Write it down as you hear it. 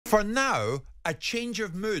For now, a change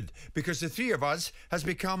of mood, because the three of us has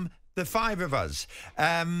become the five of us.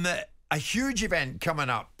 A huge event coming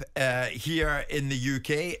up here in the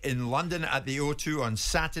UK, in London at the O2 on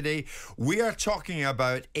Saturday. We are talking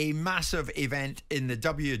about a massive event in the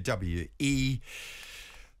WWE.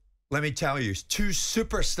 Let me tell you, two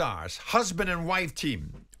superstars, husband and wife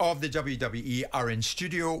team of the WWE, are in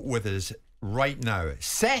studio with us right now.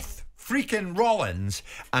 Seth freaking Rollins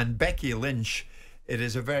and Becky Lynch. It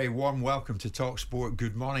is a very warm welcome to talkSPORT.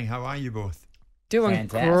 Good morning. How are you both? Doing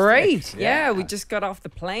Fantastic. great. Yeah, we just got off the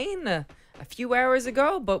plane a few hours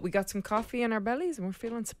ago, but we got some coffee in our bellies and we're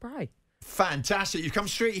feeling surprised. Fantastic. You've come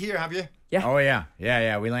straight here, have you? Yeah. Oh, yeah.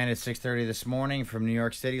 Yeah. We landed at 6:30 this morning from New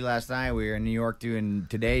York City last night. We were in New York doing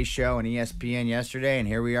today's show and ESPN yesterday, and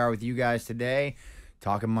here we are with you guys today,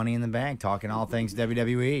 talking Money in the Bank, talking all things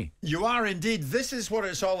WWE. You are indeed. This is what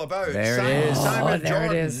it's all about. There it is. Simon there it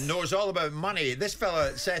Jordan is. knows all about money. This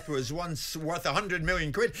fella, Seth, was once worth 100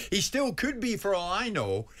 million quid. He still could be, for all I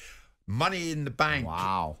know. Money in the Bank.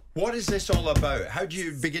 Wow. What is this all about? How do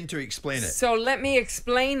you begin to explain it? So let me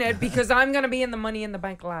explain it, because I'm going to be in the Money in the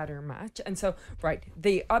Bank ladder match. And so, right,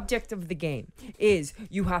 the object of the game is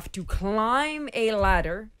you have to climb a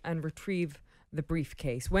ladder and retrieve the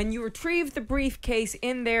briefcase. When you retrieve the briefcase,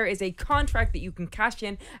 in there is a contract that you can cash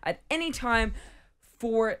in at any time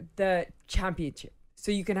for the championship.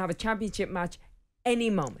 So you can have a championship match any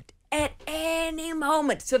moment. At any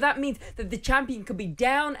moment. So that means that the champion could be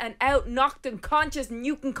down and out, knocked unconscious, and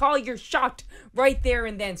you can call your shot right there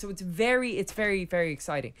and then. So it's very, very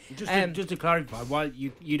exciting. Just to clarify, why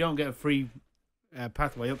you don't get a free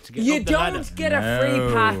pathway up to get You up the ladder. don't get a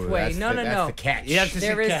free pathway. No. That's the catch. You have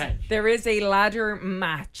to There is a ladder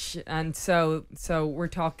match, and so we're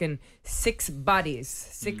talking six bodies,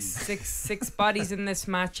 six bodies in this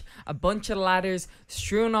match. A bunch of ladders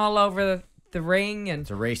strewn all over the ring, and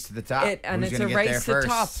It's a race to the top. and Who's it's a gonna get there race to the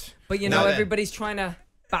top. first? But you Now know, then. everybody's trying to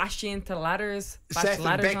bash you into ladders, bash Seth and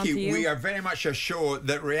ladders onto Becky, you. we are very much a show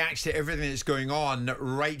that reacts to everything that's going on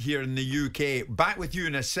right here in the UK. Back with you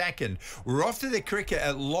in a second. We're off to the cricket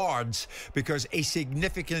at Lords because a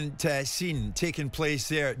significant scene taking place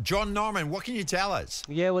there. John Norman, what can you tell us?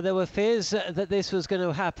 Yeah, well, there were fears that this was going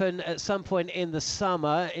to happen at some point in the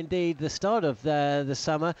summer. Indeed, the start of the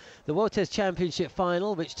summer. The World Test Championship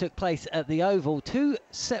final, which took place at the Oval, two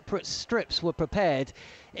separate strips were prepared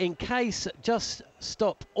in case Just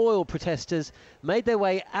Stop Oil protesters made their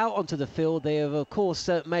way out onto the field. They have, of course,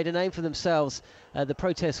 made a name for themselves, the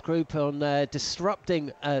protest group, on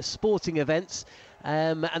disrupting sporting events.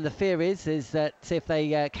 And the fear is that if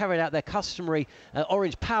they carried out their customary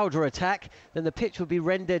orange powder attack, then the pitch would be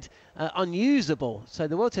rendered unusable. So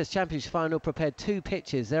the World Test Championship final prepared two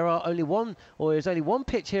pitches. There's only one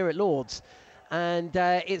pitch here at Lords, and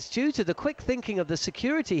it's due to the quick thinking of the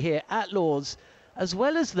security here at Lords, as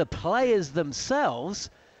well as the players themselves,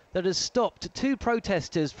 that has stopped two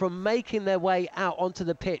protesters from making their way out onto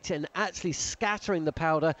the pitch and actually scattering the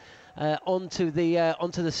powder onto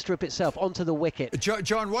the strip itself, onto the wicket.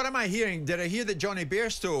 John, what am I hearing? Did I hear that Johnny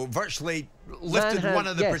Bairstow virtually lifted one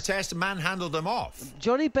of the protesters, manhandled him off?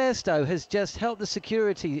 Johnny Bairstow has just helped the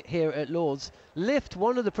security here at Lords lift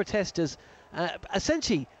one of the protesters,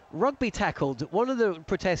 essentially rugby tackled one of the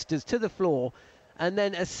protesters to the floor, and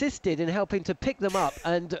then assisted in helping to pick them up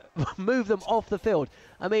and move them off the field.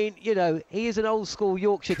 I mean, you know, he is an old school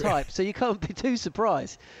Yorkshire type, so you can't be too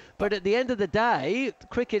surprised. But at the end of the day,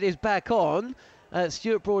 cricket is back on.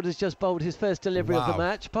 Stuart Broad has just bowled his first delivery of the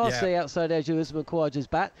match, past the outside edge of Usman Khawaja's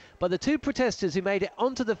bat. But the two protesters who made it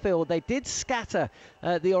onto the field, they did scatter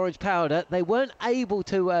the orange powder. They weren't able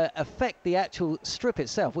to affect the actual strip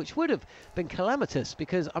itself, which would have been calamitous,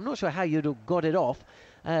 because I'm not sure how you'd have got it off.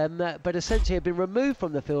 But essentially have been removed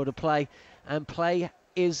from the field of play, and play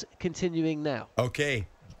is continuing now. Okay.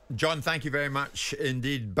 John, thank you very much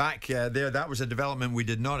indeed. Back there, that was a development we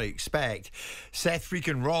did not expect. Seth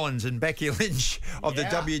freaking Rollins and Becky Lynch of the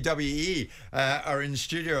WWE are in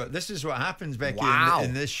studio. This is what happens, Becky,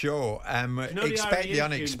 in this show. Expect the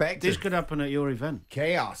unexpected. This could happen at your event.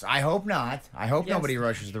 Chaos. I hope not. I hope nobody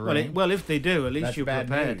rushes the ring. Well, if they do, at least That's you're bad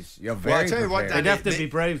prepared. news. You're Well, very I'll tell you what, prepared. They'd have to be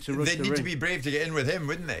brave to rush the They'd ring. need to be brave to get in with him,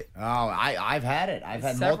 wouldn't they? Oh, I've had it. I've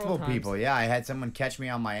had Several multiple times. people. Yeah, I had someone catch me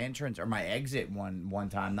on my entrance or my exit one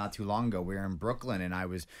time not too long ago. We were in Brooklyn, and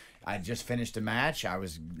I just finished a match. I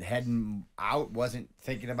was heading out, wasn't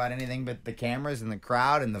thinking about anything but the cameras and the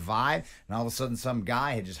crowd and the vibe. And all of a sudden, some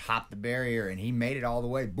guy had just hopped the barrier, and he made it all the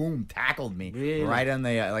way. Boom, tackled me right on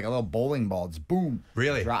the like a little bowling ball. Just boom,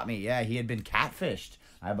 Really? dropped me. Yeah, he had been catfished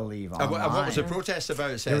I believe. And what was the protest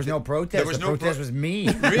about, Seth? There was no protest. There was the no protest was me.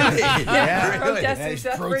 Really? Yeah. Protesting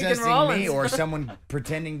Seth freaking Protesting Rollins. me or someone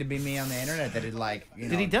pretending to be me on the internet that had like, you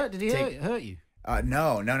know. Did he hurt you?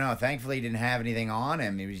 No. Thankfully, he didn't have anything on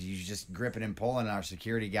him. He was just gripping and pulling. Our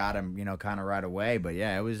security got him, you know, kind of right away. But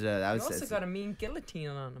yeah, it was. That was. You also got a mean guillotine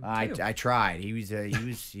on him too. I tried. He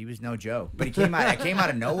was no joke. But he came out. I came out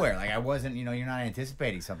of nowhere. Like I wasn't. You know, you're not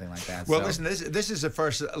anticipating something like that. Well, so. listen, this is the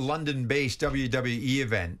first London-based WWE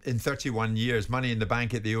event in 31 years. Money in the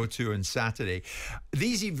Bank at the O2 on Saturday.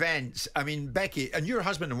 These events, I mean, Becky and your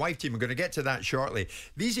husband and wife team are going to get to that shortly.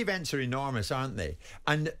 These events are enormous, aren't they?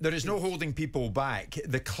 And there is no holding people back.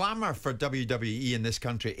 The clamour for WWE in this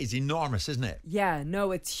country is enormous, isn't it? Yeah,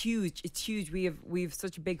 no, it's huge. It's huge. We have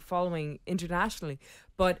such a big following internationally.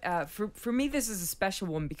 But for me, this is a special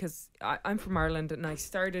one because I'm from Ireland and I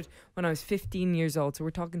started when I was 15 years old. So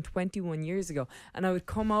we're talking 21 years ago. And I would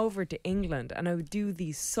come over to England and I would do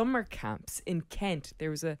these summer camps in Kent.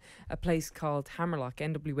 There was a place called Hammerlock,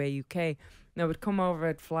 NWA UK. And I would come over,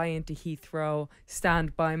 I'd fly into Heathrow,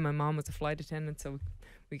 stand by. My mom was a flight attendant, so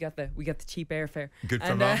we got the cheap airfare. Good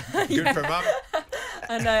for mum. Good for mum.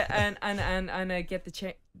 And I get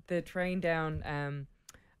the train down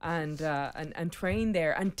and train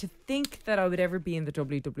there. And to think that I would ever be in the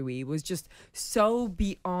WWE was just so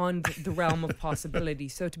beyond the realm of possibility.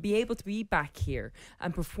 So to be able to be back here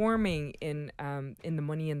and performing in the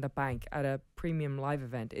Money in the Bank at a premium live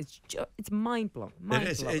event, it's mind blowing.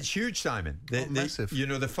 It's huge, Simon. Massive. You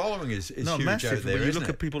know, the following is huge massive, out there. When you isn't look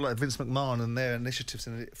it? at people like Vince McMahon and their initiatives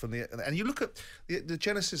and you look at the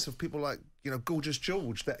genesis of people like, you know, Gorgeous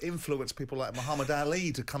George that influenced people like Muhammad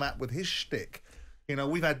Ali to come out with his shtick. You know,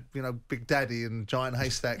 we've had, you know, Big Daddy and Giant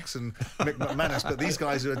Haystacks and Mick McManus, but these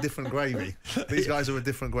guys are a different gravy.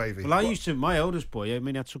 Well, I used to, my oldest boy, I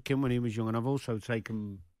mean, I took him when he was young, and I've also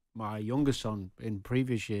taken my younger son in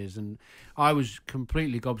previous years, and I was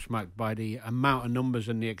completely gobsmacked by the amount of numbers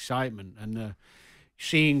and the excitement and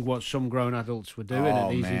seeing what some grown adults were doing at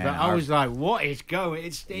these events. I was like, what is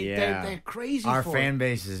going? They're crazy. Our fan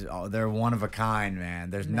base is they're one of a kind, man.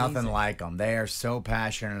 There's nothing like them. They are so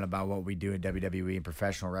passionate about what we do at WWE and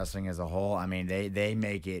professional wrestling as a whole. I mean, they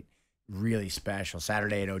make it really special.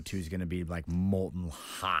 Saturday at O2 is going to be like molten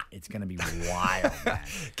hot. It's going to be wild, man.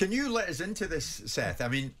 Can you let us into this, Seth? I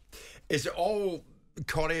mean, is it all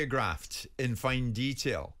choreographed in fine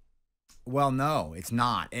detail? Well, no, it's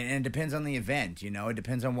not, and it depends on the event. You know, it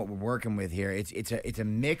depends on what we're working with here. It's a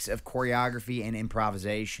mix of choreography and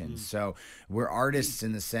improvisation. So we're artists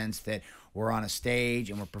in the sense that we're on a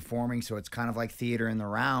stage and we're performing. So it's kind of like theater in the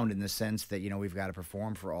round in the sense that, you know, we've got to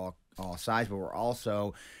perform for all sides, but we're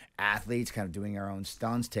also athletes, kind of doing our own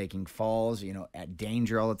stunts, taking falls, you know, at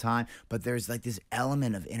danger all the time. But there's like this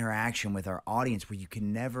element of interaction with our audience where you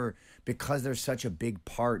can never, because they're such a big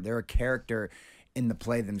part, they're a character in the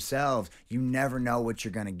play themselves, you never know what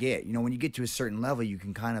you're going to get. You know, when you get to a certain level, you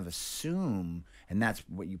can kind of assume, and that's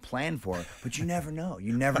what you plan for, but you never know.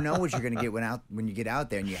 You never know what you're going to get when you get out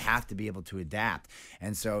there, and you have to be able to adapt.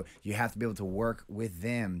 And so you have to be able to work with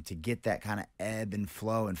them to get that kind of ebb and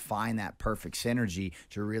flow and find that perfect synergy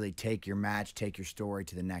to really take your match, take your story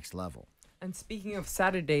to the next level. And speaking of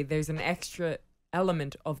Saturday, there's an extra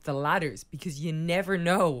element of the ladders because you never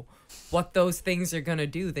know what those things are going to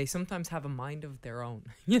do. They sometimes have a mind of their own.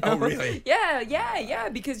 You know? Oh, really? Yeah.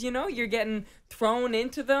 Because, you know, you're getting thrown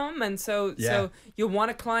into them. And so you want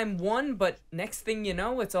to climb one, but next thing you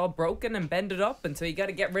know, it's all broken and bended up. And so you got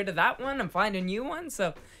to get rid of that one and find a new one.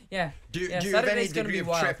 So, yeah. Do you have any degree of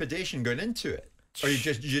trepidation going into it? Or you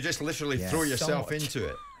just literally throw yourself into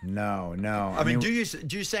it? No. I mean, do you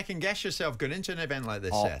second guess yourself going into an event like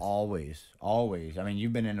this, Seth? Always. I mean,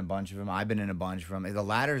 you've been in a bunch of them. I've been in a bunch of them. The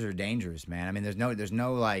ladders are dangerous, man. I mean, there's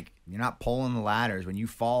no like, you're not pulling the ladders. When you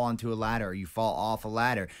fall onto a ladder or you fall off a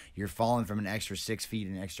ladder, you're falling from an extra 6 feet,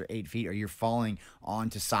 an extra 8 feet, or you're falling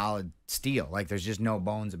onto solid steel. Like, there's just no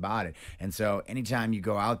bones about it. And so anytime you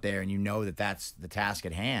go out there and you know that that's the task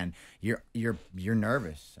at hand, you're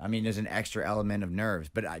nervous. I mean, there's an extra element of nerves.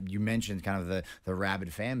 But you mentioned kind of the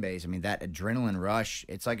rabid fan base. I mean, that adrenaline rush,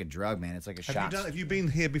 it's like a drug, man. It's like a shot. Have you been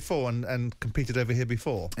here before and competed over here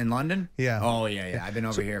before? In London? Yeah. Oh, yeah. I've been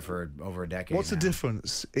over here for over a decade. What's the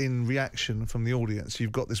difference in reaction from the audience?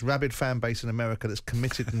 You've got this rabid fan base in America that's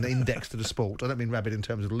committed and indexed to the sport. I don't mean rabid in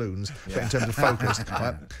terms of loons, but in terms of focused,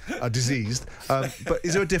 diseased. But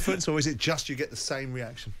is there a difference, or is it just you get the same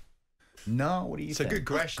reaction? No, what do you think? It's a good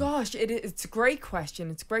question. Oh, gosh, it's a great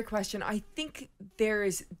question. I think there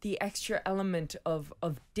is the extra element of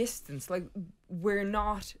distance. Like, we're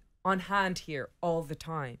not on hand here all the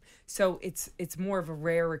time, so it's more of a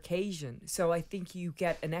rare occasion. So I think you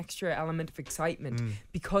get an extra element of excitement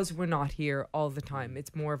because we're not here all the time.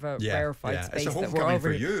 It's more of a rarefied space. It's a that we're homecoming over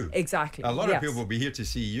for you. Exactly. A lot of people will be here to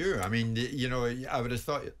see you. I mean, you know, I would have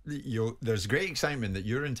thought there's great excitement that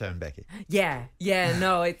you're in town, Becky. Yeah.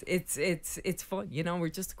 No, it's fun. You know, we're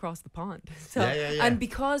just across the pond. So, and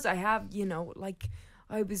because I have, you know, like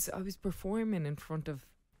I was performing in front of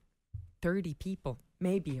 30 people.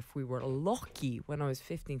 Maybe if we were lucky when I was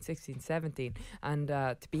 15, 16, 17. And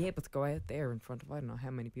to be able to go out there in front of, I don't know how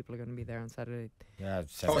many people are going to be there on Saturday. Yeah,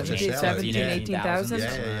 17, 18,000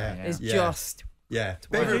 is just... Yeah.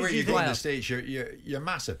 Everywhere you go in the States, you're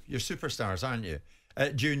massive. You're superstars, aren't you?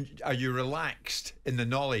 Are you relaxed in the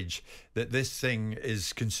knowledge that this thing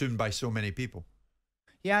is consumed by so many people?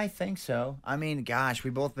 Yeah, I think so. I mean, gosh,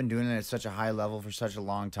 we've both been doing it at such a high level for such a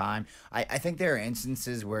long time. I think there are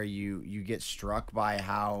instances where you get struck by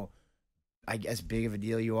how, I guess, big of a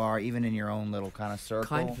deal you are, even in your own little kind of circle.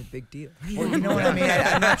 Kind of a big deal. Well, you know what I mean?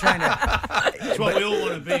 I'm not trying to. It's what we all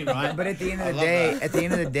want to be, right? But at the end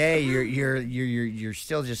of the day, you're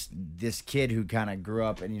still just this kid who kind of grew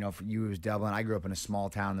up, and you know, for you it was Dublin. I grew up in a small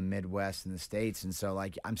town in the Midwest in the States, and so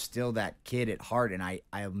like I'm still that kid at heart, and I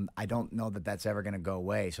don't know that that's ever gonna go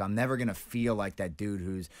away. So I'm never gonna feel like that dude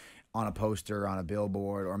who's on a poster, on a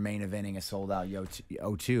billboard, or main eventing a sold out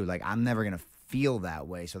O2. Like I'm never gonna feel that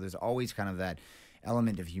way. So there's always kind of that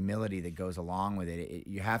element of humility that goes along with it.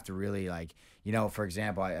 You have to really, like, you know, for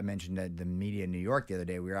example, I mentioned the media in New York the other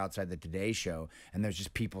day. We were outside the Today Show, and there's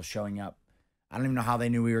just people showing up. I don't even know how they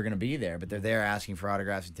knew we were going to be there, but they're there asking for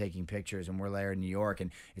autographs and taking pictures, and we're there in New York.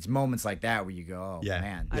 And it's moments like that where you go, oh,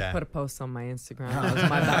 man. I put a post on my Instagram. That was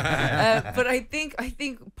my bad. But I think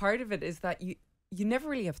part of it is that you never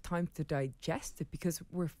really have time to digest it because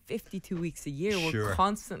we're 52 weeks a year. We're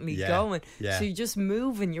constantly going. Yeah. So you just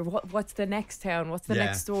move and you're, what's the next town? What's the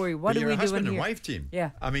next story? What are we doing here? You're a husband and wife team. Yeah.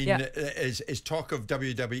 I mean, is talk of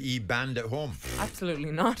WWE banned at home?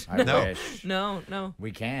 Absolutely not. I wish. No.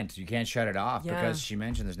 We can't. You can't shut it off because she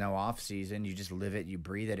mentioned there's no off season. You just live it, you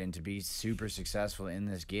breathe it, and to be super successful in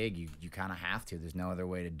this gig, you kind of have to. There's no other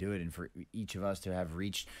way to do it. And for each of us to have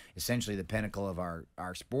reached essentially the pinnacle of our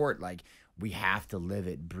sport, like, we have to live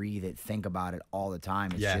it, breathe it, think about it all the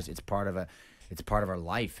time. It's just it's part of our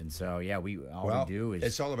life. And so we do is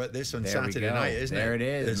it's all about this on Saturday night, isn't it? There it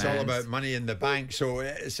is. It's all about money in the bank. So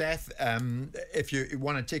Seth, if you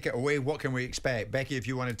want to take it away, what can we expect? Becky, if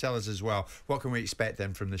you want to tell us as well, what can we expect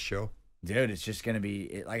then from this show? Dude, it's just going to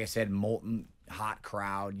be, like I said, molten hot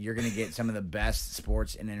crowd. You're going to get some of the best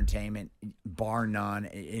sports and entertainment, bar none.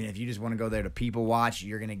 And if you just want to go there to people watch,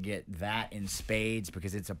 you're going to get that in spades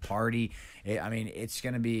because it's a party. It's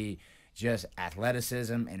going to be just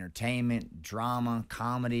athleticism, entertainment, drama,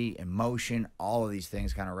 comedy, emotion, all of these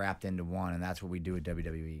things kind of wrapped into one. And that's what we do at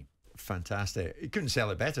WWE. Fantastic. You couldn't sell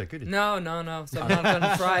it better, could you? No. So I'm not going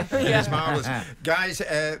to try. It's marvellous. Guys,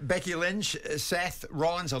 Becky, Lynch, Seth,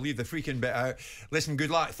 Rollins, I'll leave the freaking bit out. Listen, good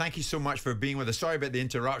luck. Thank you so much for being with us. Sorry about the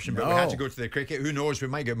interruption, but we had to go to the cricket. Who knows? We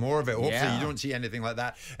might get more of it. Hopefully you don't see anything like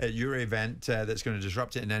that at your event that's going to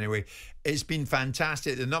disrupt it in any way. It's been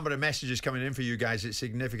fantastic. The number of messages coming in for you guys, it's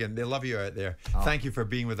significant. They love you out there. Thank you for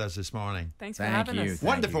being with us this morning. Thanks for having us.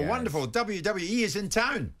 Wonderful. WWE is in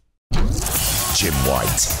town. Jim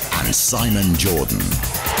White and Simon Jordan.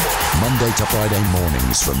 Monday to Friday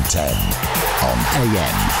mornings from 10 on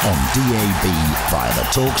AM, on DAB, via the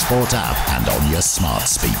talkSPORT app and on your smart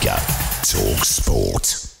speaker.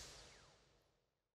 talkSPORT.